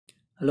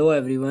Hello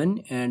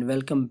everyone and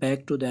welcome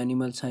back to the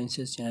Animal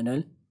Sciences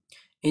channel.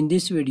 In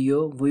this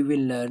video, we will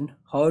learn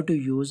how to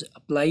use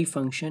apply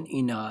function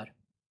in R.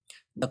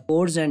 The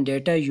codes and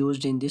data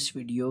used in this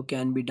video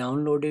can be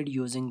downloaded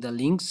using the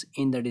links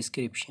in the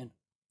description.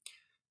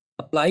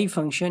 Apply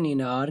function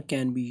in R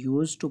can be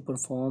used to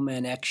perform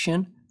an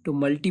action to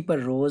multiple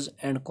rows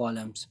and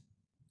columns.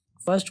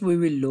 First, we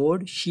will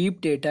load sheep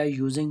data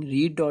using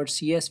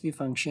read.csv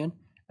function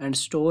and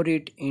store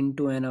it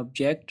into an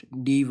object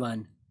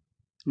D1.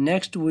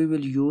 Next, we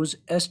will use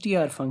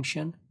str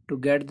function to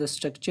get the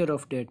structure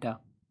of data.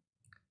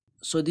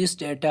 So this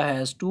data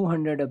has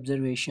 200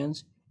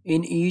 observations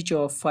in each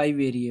of 5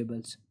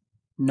 variables.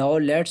 Now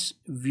let's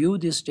view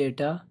this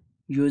data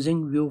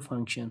using view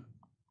function.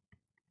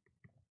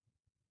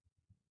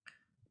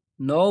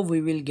 Now we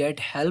will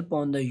get help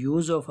on the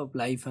use of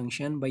apply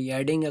function by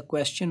adding a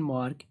question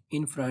mark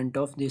in front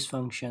of this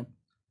function.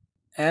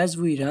 As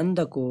we run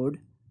the code,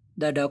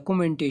 the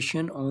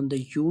documentation on the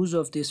use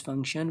of this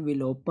function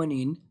will open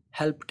in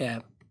Help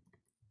tab.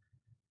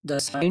 The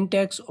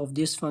syntax of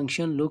this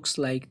function looks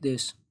like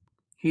this.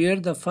 Here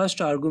the first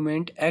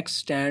argument x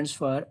stands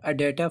for a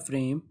data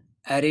frame,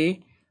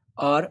 array,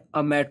 or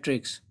a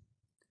matrix.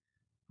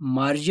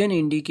 Margin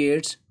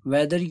indicates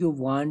whether you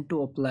want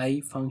to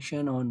apply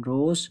function on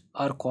rows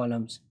or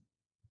columns.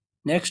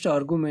 Next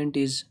argument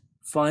is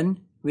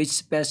fun, which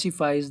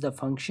specifies the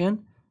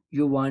function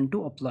you want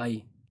to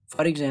apply.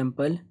 For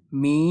example,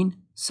 mean,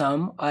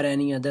 sum, or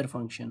any other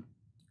function.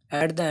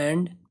 At the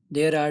end,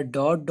 there are ...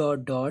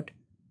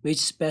 which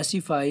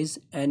specifies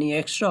any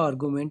extra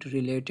argument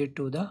related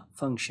to the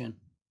function.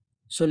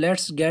 So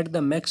let's get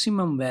the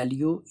maximum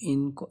value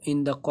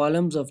in the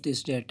columns of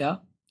this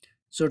data.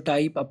 So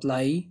type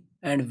apply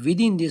and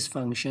within this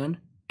function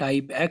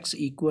type x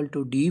equal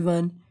to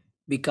d1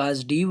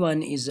 because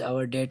d1 is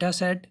our data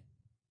set.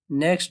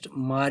 Next,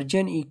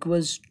 margin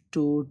equals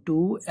to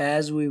 2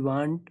 as we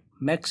want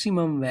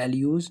maximum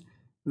values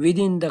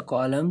within the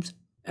columns,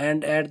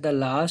 and at the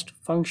last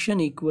function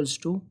equals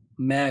to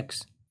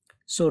max.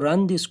 So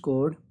run this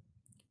code.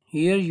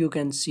 Here you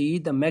can see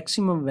the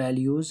maximum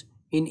values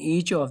in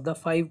each of the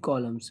 5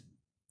 columns.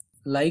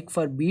 Like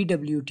for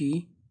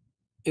BWT,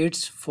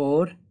 it's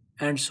 4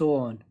 and so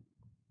on.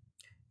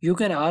 You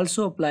can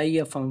also apply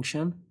a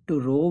function to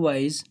row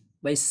wise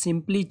by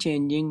simply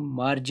changing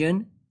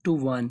margin to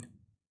 1.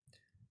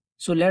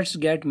 So let's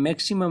get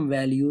maximum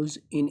values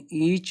in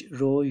each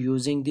row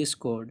using this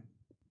code.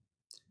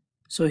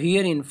 So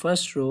here in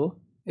first row,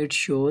 it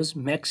shows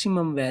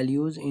maximum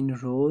values in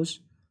rows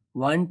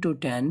 1 to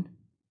 10.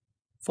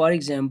 For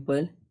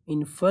example,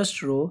 in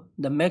first row,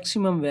 the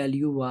maximum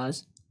value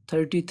was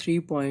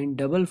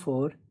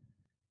 33.44.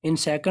 In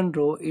second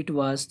row, it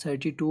was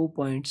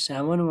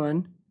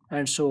 32.71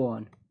 and so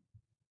on.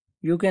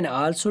 You can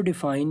also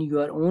define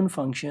your own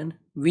function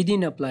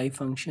within apply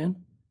function.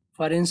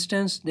 For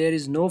instance, there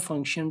is no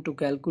function to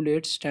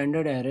calculate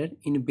standard error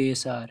in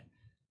base R.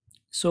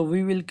 So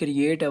we will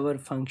create our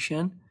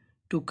function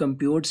to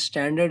compute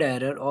standard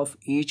error of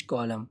each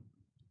column.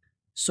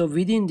 So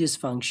within this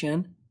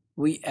function,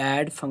 we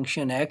add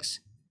function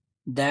x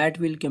that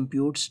will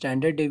compute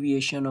standard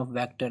deviation of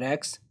vector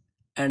x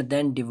and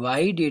then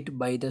divide it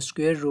by the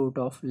square root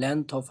of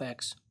length of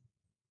x.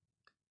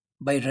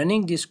 By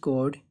running this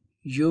code,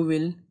 you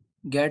will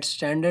get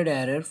standard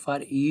error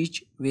for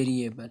each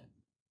variable.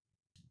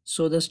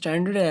 So the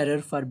standard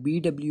error for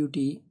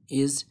BWT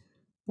is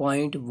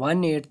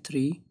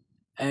 0.183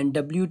 and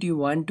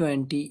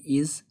WT120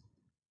 is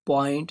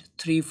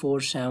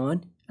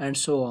 0.347 and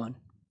so on.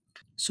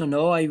 So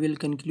now I will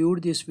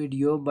conclude this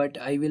video, but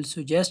I will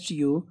suggest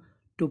you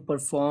to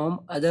perform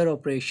other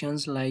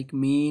operations like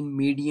mean,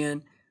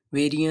 median,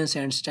 variance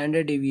and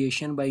standard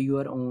deviation by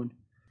your own.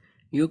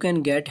 You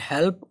can get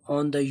help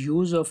on the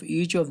use of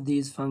each of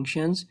these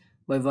functions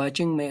by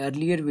watching my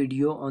earlier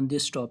video on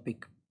this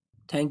topic.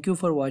 Thank you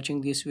for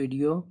watching this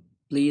video.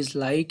 Please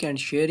like and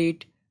share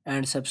it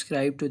and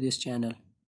subscribe to this channel.